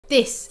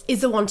This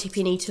is the one tip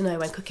you need to know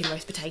when cooking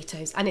roast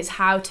potatoes, and it's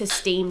how to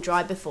steam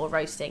dry before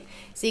roasting.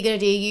 So you're going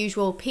to do your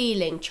usual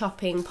peeling,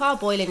 chopping,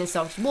 parboiling in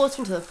salted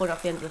water until they're falling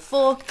off the end of the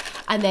fork,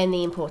 and then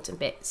the important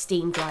bit,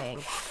 steam drying.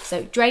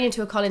 So drain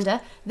into a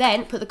colander,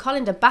 then put the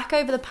colander back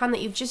over the pan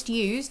that you've just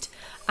used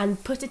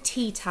and put a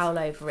tea towel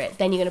over it.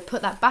 Then you're going to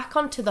put that back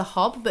onto the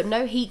hob, but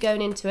no heat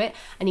going into it,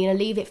 and you're going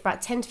to leave it for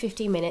about 10 to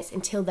 15 minutes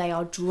until they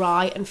are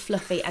dry and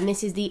fluffy, and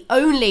this is the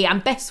only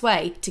and best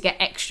way to get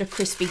extra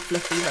crispy,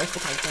 fluffy roast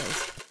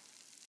potatoes.